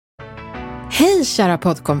Hej kära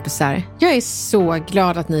poddkompisar, jag är så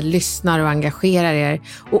glad att ni lyssnar och engagerar er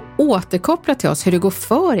och återkopplar till oss hur det går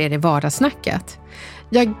för er i vardagssnacket.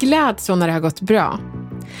 Jag gläds så när det har gått bra.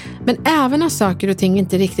 Men även när saker och ting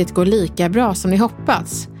inte riktigt går lika bra som ni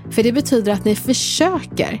hoppats, för det betyder att ni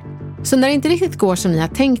försöker. Så när det inte riktigt går som ni har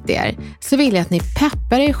tänkt er, så vill jag att ni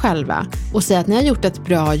peppar er själva och säger att ni har gjort ett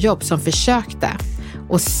bra jobb som försökte.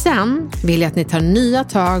 Och sen vill jag att ni tar nya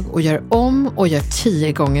tag och gör om och gör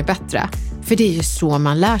 10 gånger bättre. För det är ju så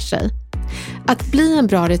man lär sig. Att bli en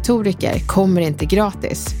bra retoriker kommer inte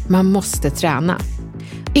gratis. Man måste träna.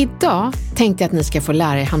 Idag tänkte jag att ni ska få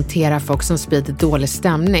lära er hantera folk som sprider dålig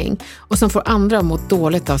stämning och som får andra att må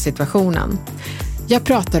dåligt av situationen. Jag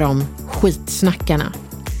pratar om skitsnackarna.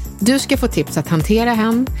 Du ska få tips att hantera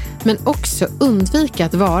hen, men också undvika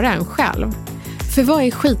att vara en själv. För vad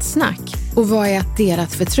är skitsnack och vad är att dela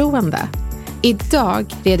ett förtroende?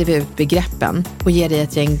 Idag reder vi ut begreppen och ger dig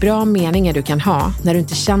ett gäng bra meningar du kan ha när du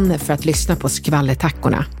inte känner för att lyssna på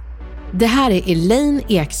skvallertackorna. Det här är Elaine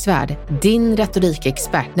Eksvärd, din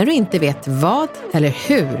retorikexpert när du inte vet vad eller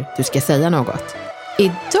hur du ska säga något.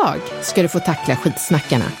 Idag ska du få tackla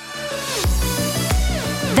skitsnackarna.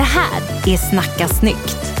 Det här är Snacka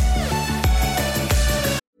snyggt.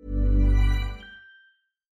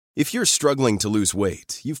 If you're struggling to lose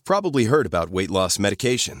weight, you've probably heard about weight loss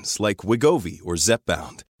medications like Wegovy or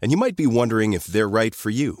Zepbound, and you might be wondering if they're right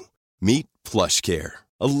for you. Meet PlushCare,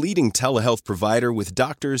 a leading telehealth provider with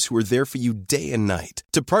doctors who are there for you day and night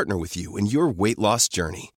to partner with you in your weight loss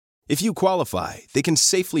journey. If you qualify, they can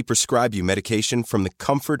safely prescribe you medication from the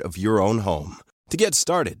comfort of your own home. To get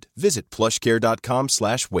started, visit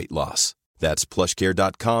plushcare.com/weightloss. That's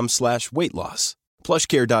plushcare.com/weightloss.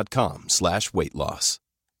 plushcare.com/weightloss.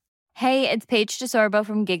 Hey, it's Paige DeSorbo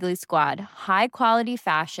from Giggly Squad. High quality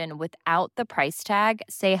fashion without the price tag.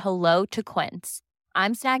 Say hello to Quince.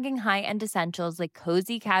 I'm snagging high-end essentials like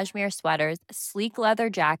cozy cashmere sweaters, sleek leather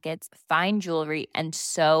jackets, fine jewelry, and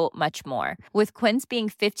so much more. With Quince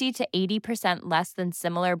being 50 to 80% less than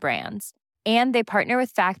similar brands. And they partner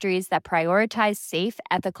with factories that prioritize safe,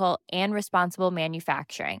 ethical, and responsible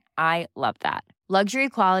manufacturing. I love that. Luxury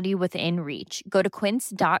quality within reach. Go to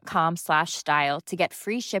quince.com/style to get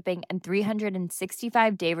free shipping and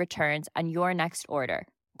 365-day returns on your next order.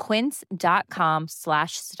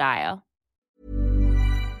 Quince.com/style.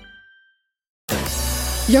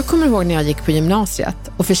 Jag kommer ihåg när jag gick på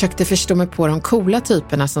gymnasiet och försökte förstå mig på de coola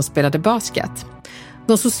typerna som spelade basket.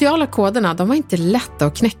 De sociala koderna, de var inte lätta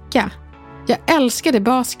att knäcka. Jag älskade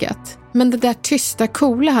basket, men det där tysta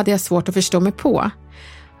coola hade jag svårt att förstå mig på.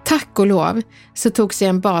 Tack och lov så tog sig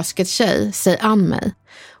en baskettjej sig an mig.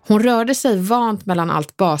 Hon rörde sig vant mellan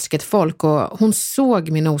allt basketfolk och hon såg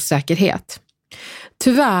min osäkerhet.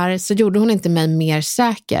 Tyvärr så gjorde hon inte mig mer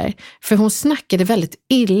säker, för hon snackade väldigt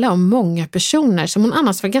illa om många personer som hon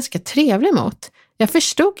annars var ganska trevlig mot. Jag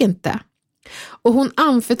förstod inte. Och hon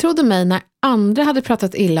anförtrodde mig när andra hade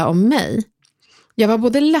pratat illa om mig. Jag var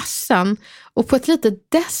både ledsen och på ett lite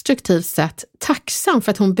destruktivt sätt tacksam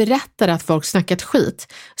för att hon berättade att folk snackat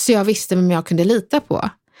skit, så jag visste vem jag kunde lita på.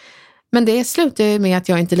 Men det slutade med att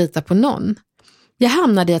jag inte litar på någon. Jag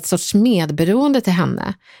hamnade i ett sorts medberoende till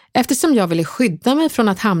henne, eftersom jag ville skydda mig från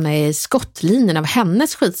att hamna i skottlinjen av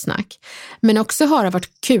hennes skitsnack, men också höra vart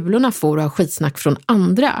kulorna får av skitsnack från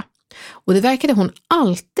andra. Och det verkade hon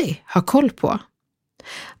alltid ha koll på.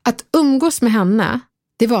 Att umgås med henne,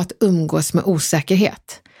 det var att umgås med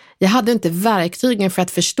osäkerhet. Jag hade inte verktygen för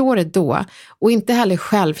att förstå det då och inte heller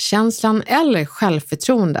självkänslan eller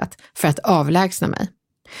självförtroendet för att avlägsna mig.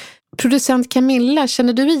 Producent Camilla,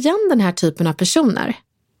 känner du igen den här typen av personer?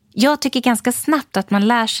 Jag tycker ganska snabbt att man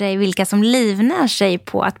lär sig vilka som livnär sig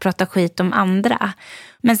på att prata skit om andra.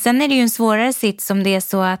 Men sen är det ju en svårare sits om det är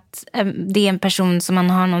så att det är en person som man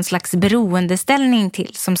har någon slags beroendeställning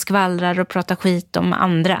till, som skvallrar och pratar skit om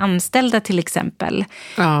andra anställda till exempel.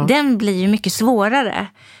 Ja. Den blir ju mycket svårare.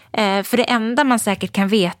 För det enda man säkert kan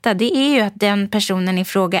veta, det är ju att den personen i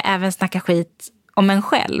fråga även snackar skit om en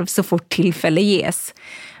själv så fort tillfälle ges.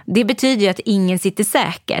 Det betyder ju att ingen sitter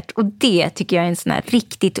säkert, och det tycker jag är en sån här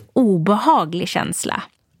riktigt obehaglig känsla.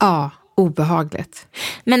 Ja, obehagligt.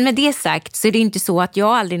 Men med det sagt så är det inte så att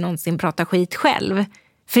jag aldrig någonsin pratar skit själv.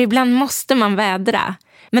 För ibland måste man vädra.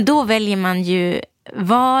 Men då väljer man ju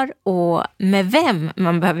var och med vem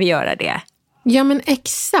man behöver göra det. Ja, men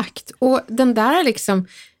exakt. Och den där liksom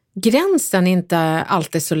gränsen är inte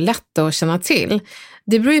alltid så lätt att känna till.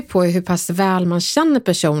 Det beror ju på hur pass väl man känner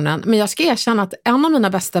personen. Men jag ska erkänna att en av mina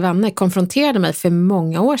bästa vänner konfronterade mig för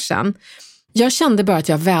många år sedan. Jag kände bara att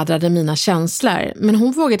jag vädrade mina känslor, men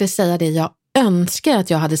hon vågade säga det jag önskar att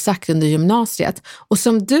jag hade sagt under gymnasiet och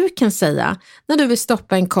som du kan säga när du vill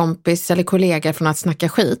stoppa en kompis eller kollega från att snacka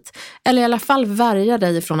skit eller i alla fall värja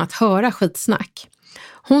dig från att höra skitsnack.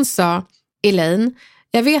 Hon sa, Elaine,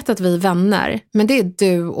 jag vet att vi är vänner, men det är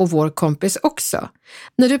du och vår kompis också.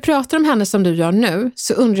 När du pratar om henne som du gör nu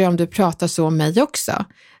så undrar jag om du pratar så om mig också.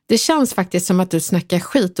 Det känns faktiskt som att du snackar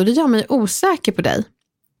skit och det gör mig osäker på dig.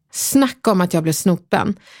 Snacka om att jag blev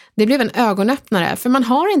snopen. Det blev en ögonöppnare för man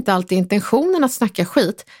har inte alltid intentionen att snacka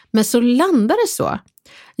skit, men så landar det så.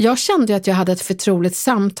 Jag kände att jag hade ett förtroligt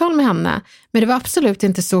samtal med henne, men det var absolut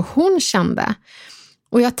inte så hon kände.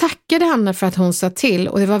 Och jag tackade henne för att hon sa till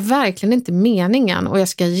och det var verkligen inte meningen och jag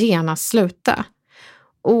ska genast sluta.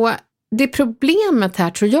 Och det problemet här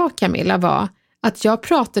tror jag, Camilla, var att jag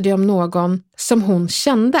pratade om någon som hon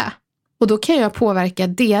kände. Och då kan jag påverka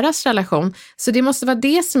deras relation. Så det måste vara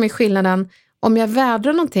det som är skillnaden. Om jag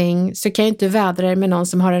vädrar någonting så kan jag inte vädra det med någon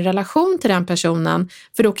som har en relation till den personen.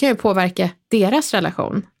 För då kan jag påverka deras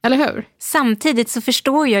relation. Eller hur? Samtidigt så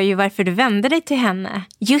förstår jag ju varför du vände dig till henne.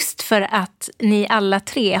 Just för att ni alla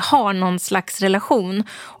tre har någon slags relation.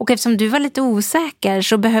 Och eftersom du var lite osäker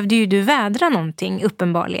så behövde ju du vädra någonting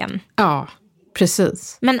uppenbarligen. Ja,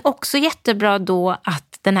 precis. Men också jättebra då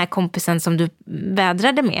att den här kompisen som du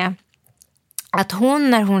vädrade med, att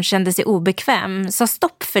hon när hon kände sig obekväm sa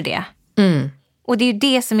stopp för det. Mm. Och det är ju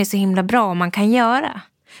det som är så himla bra om man kan göra.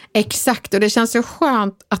 Exakt, och det känns så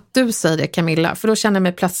skönt att du säger det, Camilla, för då känner jag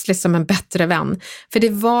mig plötsligt som en bättre vän. För det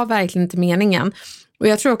var verkligen inte meningen. Och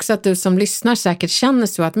jag tror också att du som lyssnar säkert känner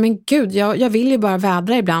så att men gud, jag vill ju bara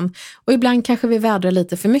vädra ibland. Och ibland kanske vi vädrar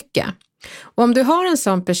lite för mycket. Och om du har en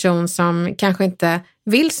sån person som kanske inte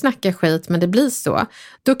vill snacka skit men det blir så,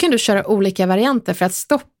 då kan du köra olika varianter för att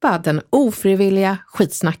stoppa den ofrivilliga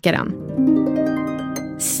skitsnackaren.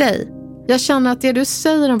 Säg, jag känner att det du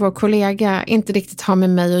säger om vår kollega inte riktigt har med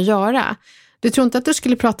mig att göra. Du tror inte att du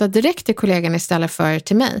skulle prata direkt till kollegan istället för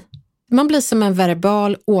till mig? Man blir som en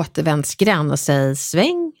verbal återvändsgränd och säger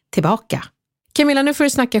sväng tillbaka. Camilla, nu får du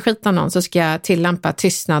snacka skit om någon så ska jag tillämpa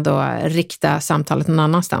tystnad och rikta samtalet någon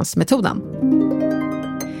annanstans. Metoden.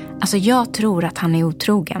 Alltså jag tror att han är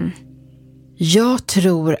otrogen. Jag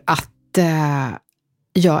tror att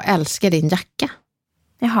jag älskar din jacka.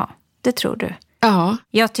 Jaha, det tror du. Ja.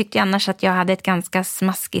 Jag tyckte annars att jag hade ett ganska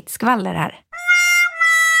smaskigt skvaller här.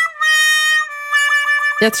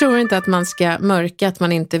 Jag tror inte att man ska mörka att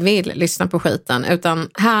man inte vill lyssna på skiten. Utan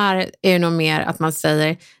här är det nog mer att man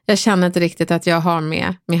säger jag känner inte riktigt att jag har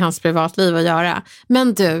med hans privatliv att göra.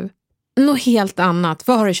 Men du, något helt annat.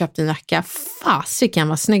 Vad har du köpt din jacka? Fasiken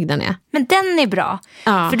vad snygg den är. Men den är bra.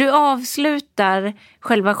 Ja. För du avslutar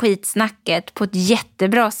själva skitsnacket på ett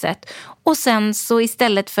jättebra sätt. Och sen så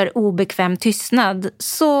istället för obekväm tystnad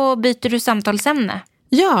så byter du samtalsämne.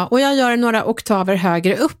 Ja, och jag gör några oktaver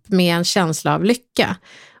högre upp med en känsla av lycka.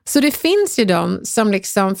 Så det finns ju de som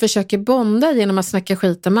liksom försöker bonda genom att snacka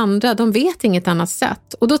skit om andra. De vet inget annat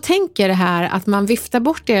sätt. Och då tänker det här att man viftar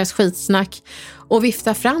bort deras skitsnack och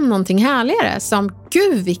viftar fram någonting härligare. Som,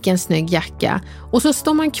 gud vilken snygg jacka. Och så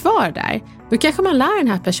står man kvar där. Då kanske man lär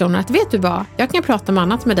den här personen att vet du vad, jag kan prata om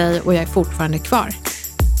annat med dig och jag är fortfarande kvar.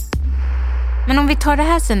 Men om vi tar det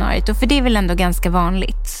här scenariot, för det är väl ändå ganska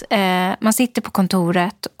vanligt. Man sitter på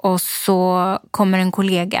kontoret och så kommer en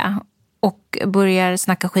kollega och börjar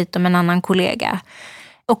snacka skit om en annan kollega.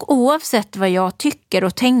 Och oavsett vad jag tycker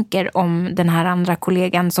och tänker om den här andra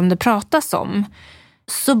kollegan som det pratas om,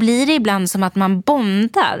 så blir det ibland som att man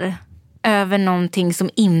bondar över någonting som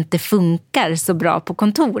inte funkar så bra på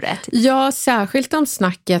kontoret. Ja, särskilt om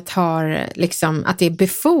snacket har liksom att det är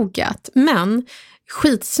befogat. Men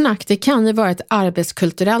skitsnack, det kan ju vara ett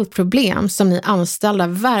arbetskulturellt problem som ni anställda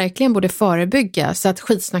verkligen borde förebygga så att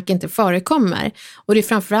skitsnack inte förekommer. Och det är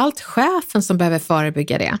framförallt chefen som behöver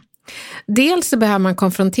förebygga det. Dels så behöver man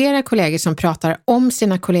konfrontera kollegor som pratar om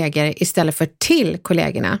sina kollegor istället för till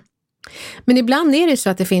kollegorna. Men ibland är det så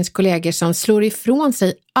att det finns kollegor som slår ifrån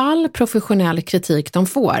sig all professionell kritik de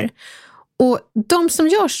får. Och de som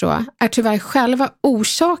gör så är tyvärr själva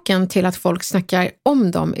orsaken till att folk snackar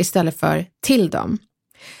om dem istället för till dem.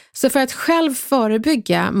 Så för att själv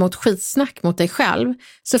förebygga mot skitsnack mot dig själv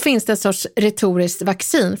så finns det en sorts retoriskt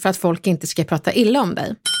vaccin för att folk inte ska prata illa om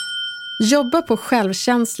dig. Jobba på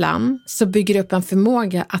självkänslan så bygger du upp en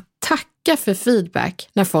förmåga att tacka för feedback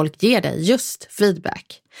när folk ger dig just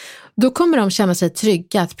feedback. Då kommer de känna sig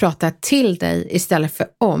trygga att prata till dig istället för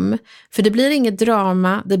om. För det blir inget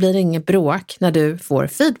drama, det blir inget bråk när du får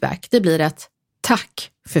feedback. Det blir ett tack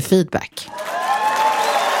för feedback.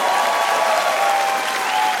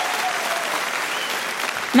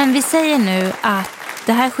 Men vi säger nu att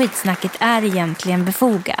det här skitsnacket är egentligen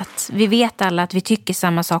befogat. Vi vet alla att vi tycker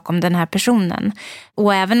samma sak om den här personen.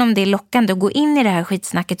 Och även om det är lockande att gå in i det här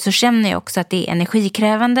skitsnacket så känner jag också att det är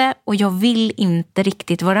energikrävande och jag vill inte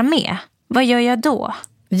riktigt vara med. Vad gör jag då?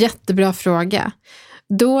 Jättebra fråga.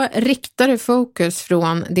 Då riktar du fokus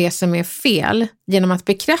från det som är fel genom att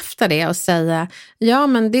bekräfta det och säga ja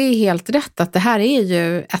men det är helt rätt att det här är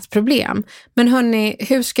ju ett problem. Men hörni,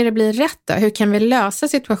 hur ska det bli rätt då? Hur kan vi lösa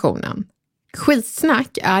situationen?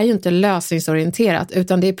 Skitsnack är ju inte lösningsorienterat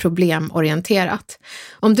utan det är problemorienterat.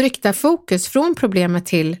 Om du riktar fokus från problemet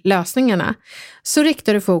till lösningarna så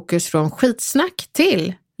riktar du fokus från skitsnack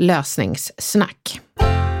till lösningssnack.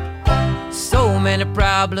 So many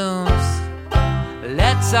problems.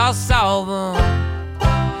 Let's all solve them.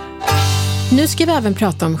 Nu ska vi även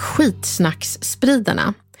prata om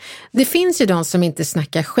skitsnacksspridarna. Det finns ju de som inte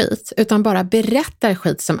snackar skit utan bara berättar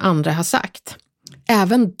skit som andra har sagt.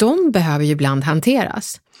 Även de behöver ju ibland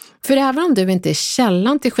hanteras. För även om du inte är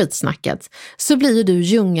källan till skitsnacket så blir ju du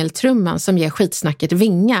djungeltrumman som ger skitsnacket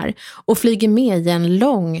vingar och flyger med i en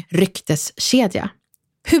lång rykteskedja.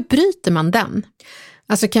 Hur bryter man den?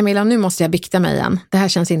 Alltså Camilla, nu måste jag bikta mig igen. Det här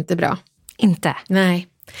känns inte bra. Inte? Nej.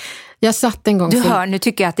 Jag satt en gång Du hör, nu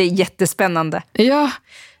tycker jag att det är jättespännande. Ja,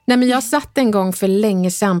 nej men jag satt en gång för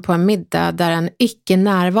länge sedan på en middag där en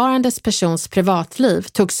icke-närvarandes persons privatliv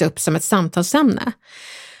togs upp som ett samtalsämne.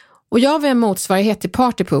 Och jag var en motsvarighet till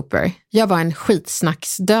Party Pooper. Jag var en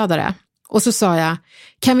skitsnacksdödare. Och så sa jag,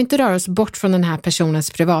 kan vi inte röra oss bort från den här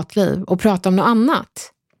personens privatliv och prata om något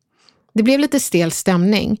annat? Det blev lite stel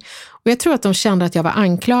stämning och jag tror att de kände att jag var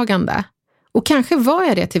anklagande. Och kanske var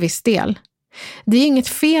jag det till viss del. Det är inget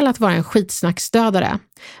fel att vara en skitsnacksdödare.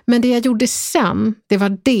 Men det jag gjorde sen, det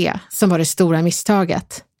var det som var det stora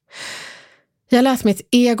misstaget. Jag lät mitt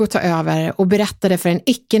ego ta över och berättade för den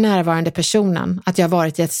icke-närvarande personen att jag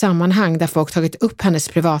varit i ett sammanhang där folk tagit upp hennes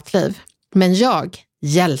privatliv. Men jag,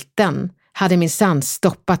 hjälten, hade minsann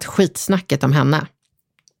stoppat skitsnacket om henne.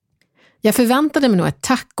 Jag förväntade mig nog ett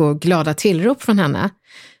tack och glada tillrop från henne.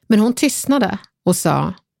 Men hon tystnade och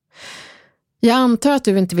sa: jag antar att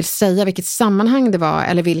du inte vill säga vilket sammanhang det var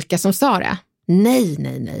eller vilka som sa det.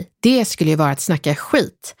 Nej. Det skulle ju vara att snacka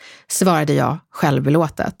skit, svarade jag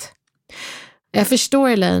självbelåtet. Jag förstår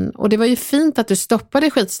Elaine och det var ju fint att du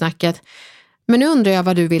stoppade skitsnacket. Men nu undrar jag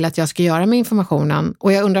vad du vill att jag ska göra med informationen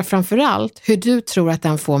och jag undrar framförallt hur du tror att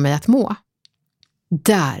den får mig att må.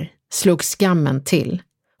 Där slog skammen till.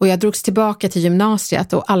 Och jag drogs tillbaka till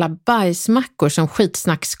gymnasiet och alla bajsmackor som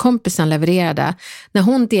skitsnackskompisen levererade när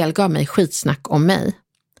hon delgav mig skitsnack om mig.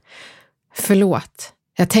 Förlåt,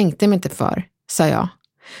 jag tänkte mig inte för, sa jag.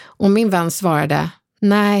 Och min vän svarade,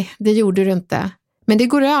 nej, det gjorde du inte. Men det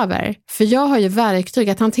går över, för jag har ju verktyg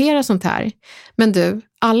att hantera sånt här. Men du,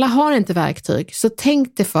 alla har inte verktyg, så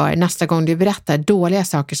tänk dig för nästa gång du berättar dåliga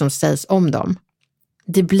saker som sägs om dem.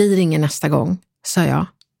 Det blir ingen nästa gång, sa jag.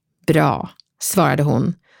 Bra, svarade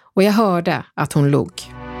hon. Och jag hörde att hon log.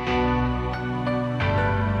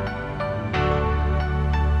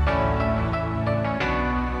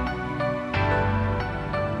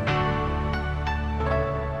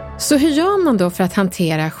 Så hur gör man då för att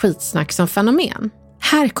hantera skitsnack som fenomen?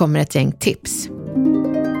 Här kommer ett gäng tips.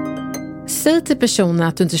 Säg till personen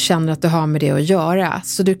att du inte känner att du har med det att göra,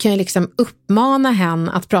 så du kan ju liksom uppmana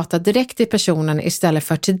henne att prata direkt till personen istället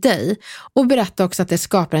för till dig, och berätta också att det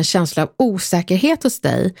skapar en känsla av osäkerhet hos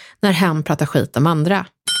dig när hen pratar skit om andra.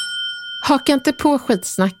 Haka inte på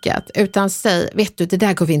skitsnacket utan säg, vet du, det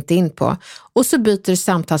där går vi inte in på, och så byter du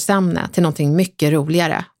samtalsämne till någonting mycket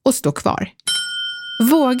roligare och stå kvar.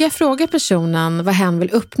 Våga fråga personen vad hen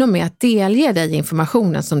vill uppnå med att delge dig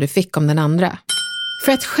informationen som du fick om den andra.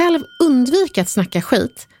 För att själv undvika att snacka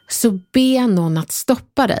skit så be någon att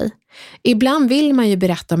stoppa dig. Ibland vill man ju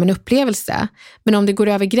berätta om en upplevelse, men om det går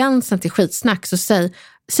över gränsen till skitsnack så säg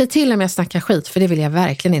till om jag snackar skit, för det vill jag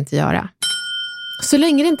verkligen inte göra. Så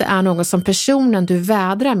länge det inte är något som personen du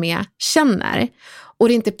vädrar med känner och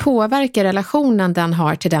det inte påverkar relationen den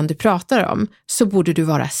har till den du pratar om, så borde du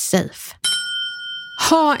vara safe.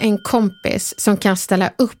 Ha en kompis som kan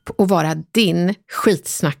ställa upp och vara din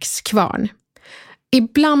skitsnackskvarn.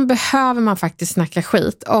 Ibland behöver man faktiskt snacka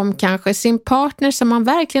skit om kanske sin partner som man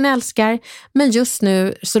verkligen älskar, men just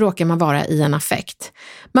nu så råkar man vara i en affekt.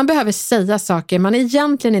 Man behöver säga saker man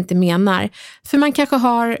egentligen inte menar, för man kanske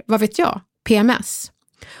har, vad vet jag, PMS.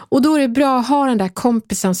 Och då är det bra att ha den där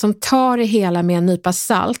kompisen som tar det hela med en nypa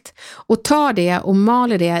salt och tar det och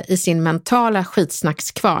maler det i sin mentala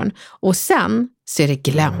skitsnackskvarn, och sen så är det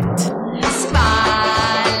glömt.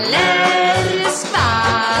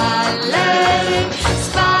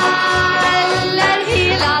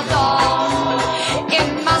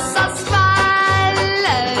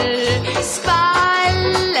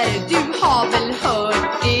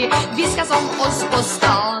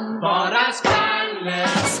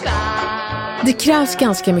 Det krävs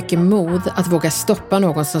ganska mycket mod att våga stoppa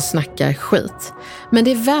någon som snackar skit. Men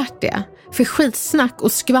det är värt det. För skitsnack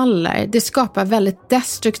och skvaller, det skapar väldigt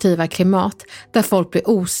destruktiva klimat där folk blir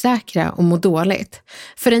osäkra och mår dåligt.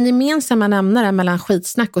 För den gemensamma nämnaren mellan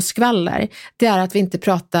skitsnack och skvaller, det är att vi inte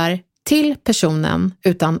pratar till personen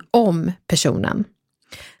utan om personen.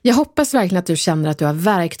 Jag hoppas verkligen att du känner att du har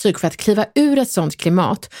verktyg för att kliva ur ett sådant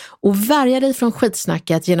klimat och värja dig från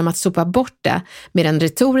skitsnacket genom att sopa bort det med den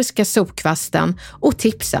retoriska sopkvasten och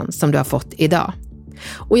tipsen som du har fått idag.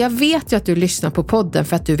 Och jag vet ju att du lyssnar på podden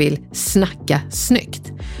för att du vill snacka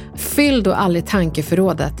snyggt. Fyll då aldrig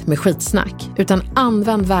tankeförrådet med skitsnack utan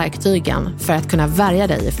använd verktygen för att kunna värja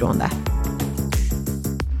dig ifrån det.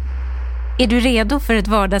 Är du redo för ett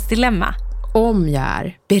vardagsdilemma? Om jag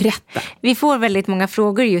är, berätta. Vi får väldigt många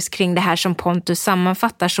frågor just kring det här som Pontus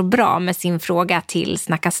sammanfattar så bra med sin fråga till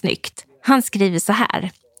Snacka snyggt. Han skriver så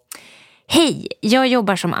här. Hej, jag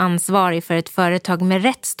jobbar som ansvarig för ett företag med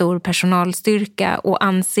rätt stor personalstyrka och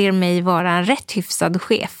anser mig vara en rätt hyfsad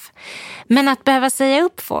chef. Men att behöva säga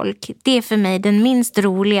upp folk, det är för mig den minst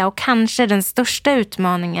roliga och kanske den största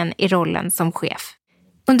utmaningen i rollen som chef.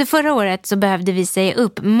 Under förra året så behövde vi säga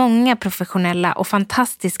upp många professionella och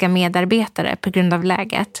fantastiska medarbetare på grund av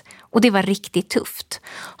läget. Och det var riktigt tufft.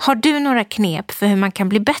 Har du några knep för hur man kan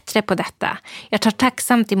bli bättre på detta? Jag tar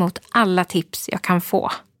tacksamt emot alla tips jag kan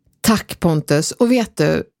få. Tack Pontus. Och vet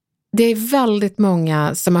du, det är väldigt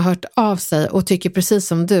många som har hört av sig och tycker precis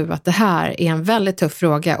som du att det här är en väldigt tuff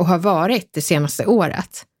fråga och har varit det senaste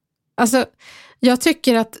året. Alltså, jag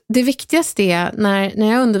tycker att det viktigaste är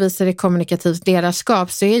när jag undervisar i kommunikativt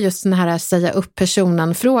ledarskap så är just den här säga upp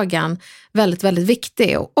personen-frågan väldigt, väldigt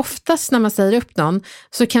viktig. Och oftast när man säger upp någon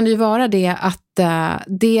så kan det ju vara det att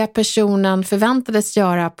det personen förväntades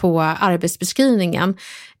göra på arbetsbeskrivningen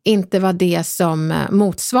inte var det som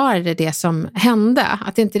motsvarade det som hände.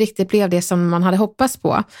 Att det inte riktigt blev det som man hade hoppats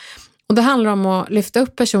på. Och det handlar om att lyfta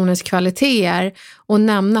upp personens kvaliteter och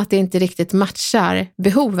nämna att det inte riktigt matchar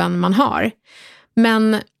behoven man har.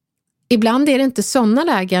 Men ibland är det inte sådana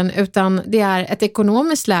lägen utan det är ett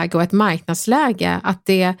ekonomiskt läge och ett marknadsläge att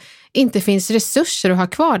det inte finns resurser att ha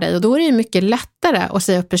kvar dig. Och då är det mycket lättare att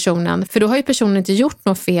säga upp personen för då har ju personen inte gjort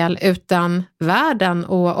något fel utan världen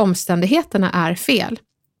och omständigheterna är fel.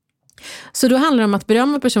 Så då handlar det om att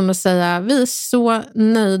berömma personen och säga vi är så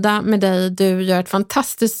nöjda med dig, du gör ett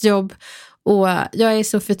fantastiskt jobb och jag är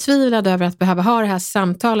så förtvivlad över att behöva ha det här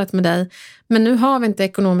samtalet med dig men nu har vi inte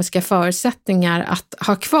ekonomiska förutsättningar att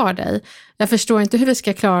ha kvar dig. Jag förstår inte hur vi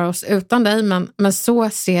ska klara oss utan dig men så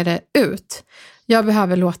ser det ut. Jag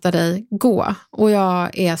behöver låta dig gå och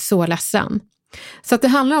jag är så ledsen. Så att det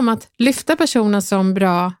handlar om att lyfta personen som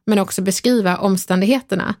bra men också beskriva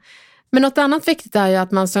omständigheterna. Men något annat viktigt är ju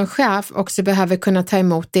att man som chef också behöver kunna ta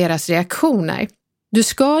emot deras reaktioner. Du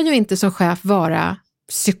ska ju inte som chef vara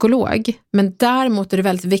psykolog, men däremot är det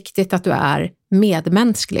väldigt viktigt att du är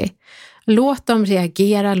medmänsklig. Låt dem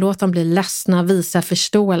reagera, låt dem bli ledsna, visa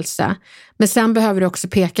förståelse. Men sen behöver du också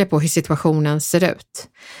peka på hur situationen ser ut.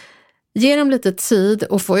 Ge dem lite tid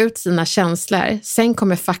att få ut sina känslor, sen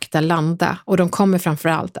kommer fakta landa och de kommer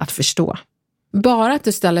framförallt att förstå. Bara att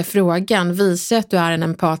du ställer frågan visar att du är en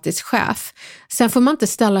empatisk chef. Sen får man inte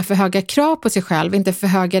ställa för höga krav på sig själv, inte för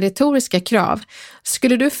höga retoriska krav.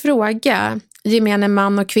 Skulle du fråga gemene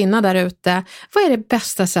man och kvinna där ute, vad är det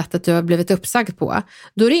bästa sättet du har blivit uppsagd på?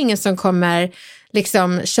 Då är det ingen som kommer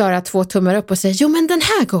köra 2 tummar upp och säga jo men den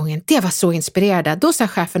här gången, det var så inspirerande, då sa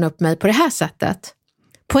chefen upp mig på det här sättet.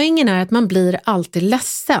 Poängen är att man blir alltid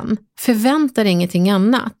ledsen, förväntar ingenting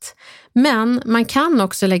annat. Men man kan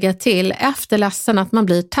också lägga till efter ledsen att man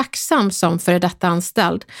blir tacksam som före detta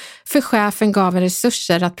anställd. För chefen gav en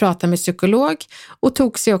resurser att prata med psykolog och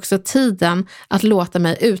tog sig också tiden att låta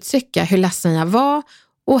mig uttrycka hur ledsen jag var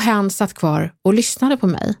och han satt kvar och lyssnade på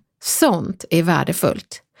mig. Sånt är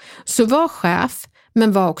värdefullt. Så var chef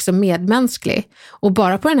men var också medmänsklig. Och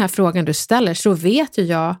bara på den här frågan du ställer så vet ju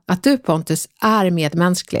jag att du Pontus är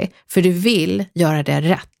medmänsklig för du vill göra det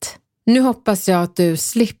rätt. Nu hoppas jag att du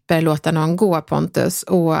slipper låta någon gå Pontus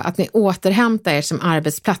och att ni återhämtar er som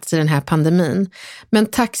arbetsplats i den här pandemin. Men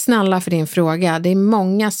tack snälla för din fråga. Det är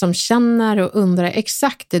många som känner och undrar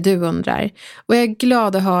exakt det du undrar. Och jag är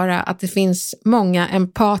glad att höra att det finns många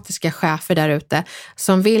empatiska chefer där ute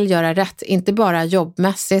som vill göra rätt, inte bara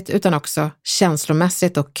jobbmässigt utan också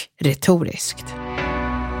känslomässigt och retoriskt.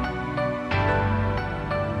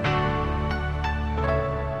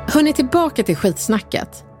 Hörni, tillbaka till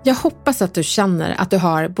skitsnacket. Jag hoppas att du känner att du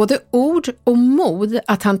har både ord och mod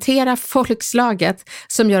att hantera folkslaget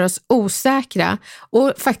som gör oss osäkra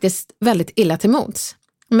och faktiskt väldigt illa till mods.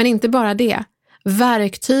 Men inte bara det.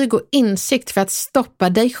 verktyg och insikt för att stoppa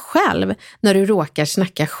dig själv när du råkar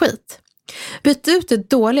snacka skit. Byt ut det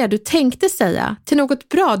dåliga du tänkte säga till något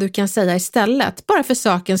bra du kan säga istället, bara för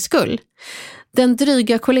sakens skull. Den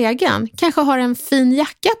dryga kollegan kanske har en fin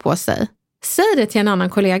jacka på sig. Säg det till en annan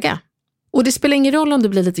kollega. Och det spelar ingen roll om du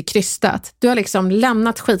blir lite krystat. Du har liksom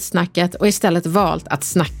lämnat skitsnacket och istället valt att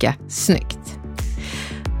snacka snyggt.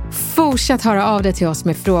 Fortsätt höra av dig till oss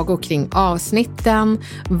med frågor kring avsnitten,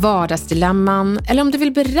 vardagsdilemman eller om du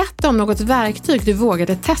vill berätta om något verktyg du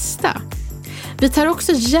vågade testa. Vi tar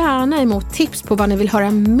också gärna emot tips på vad ni vill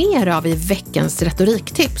höra mer av i veckans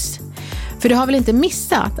retoriktips. För du har väl inte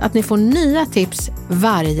missat att ni får nya tips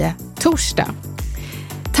varje torsdag.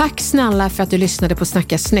 Tack snälla för att du lyssnade på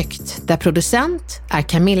Snacka Snyggt, där producent är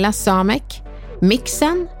Camilla Samek.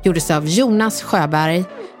 Mixen gjordes av Jonas Sjöberg.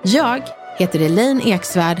 Jag heter Elaine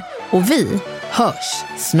Eksvärd och vi hörs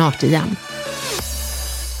snart igen.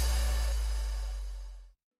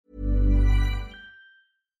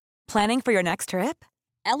 Planning for your next trip?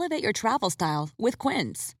 Elevate your travel style with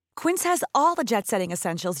Quince. Quince has all the jet-setting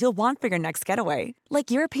essentials you'll want for your next getaway, like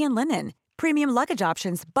European linen, premium luggage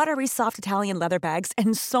options, buttery soft Italian leather bags,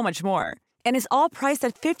 and so much more. And is all priced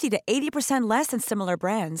at 50 to 80% less than similar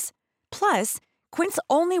brands. Plus, Quince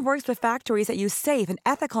only works with factories that use safe and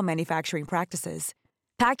ethical manufacturing practices.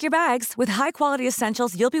 Pack your bags with high-quality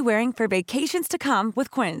essentials you'll be wearing for vacations to come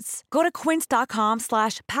with Quince. Go to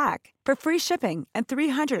quince.com/pack for free shipping and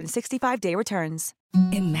 365-day returns.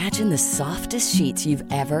 Imagine the softest sheets you've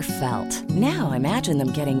ever felt. Now imagine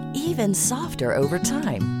them getting even softer over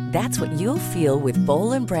time. That's what you'll feel with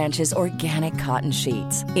Boll & Branch's organic cotton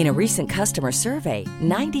sheets. In a recent customer survey,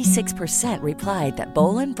 96% replied that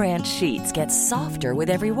Boll & Branch sheets get softer with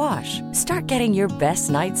every wash. Start getting your best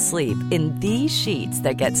night's sleep in these sheets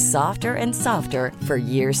that get softer and softer for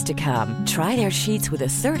years to come. Try their sheets with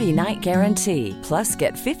a 30-night guarantee. Plus,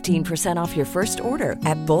 get 15% off your first order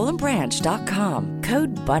at bollandbranch.com.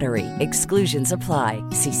 Code BUTTERY. Exclusions apply.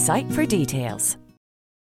 See site for details.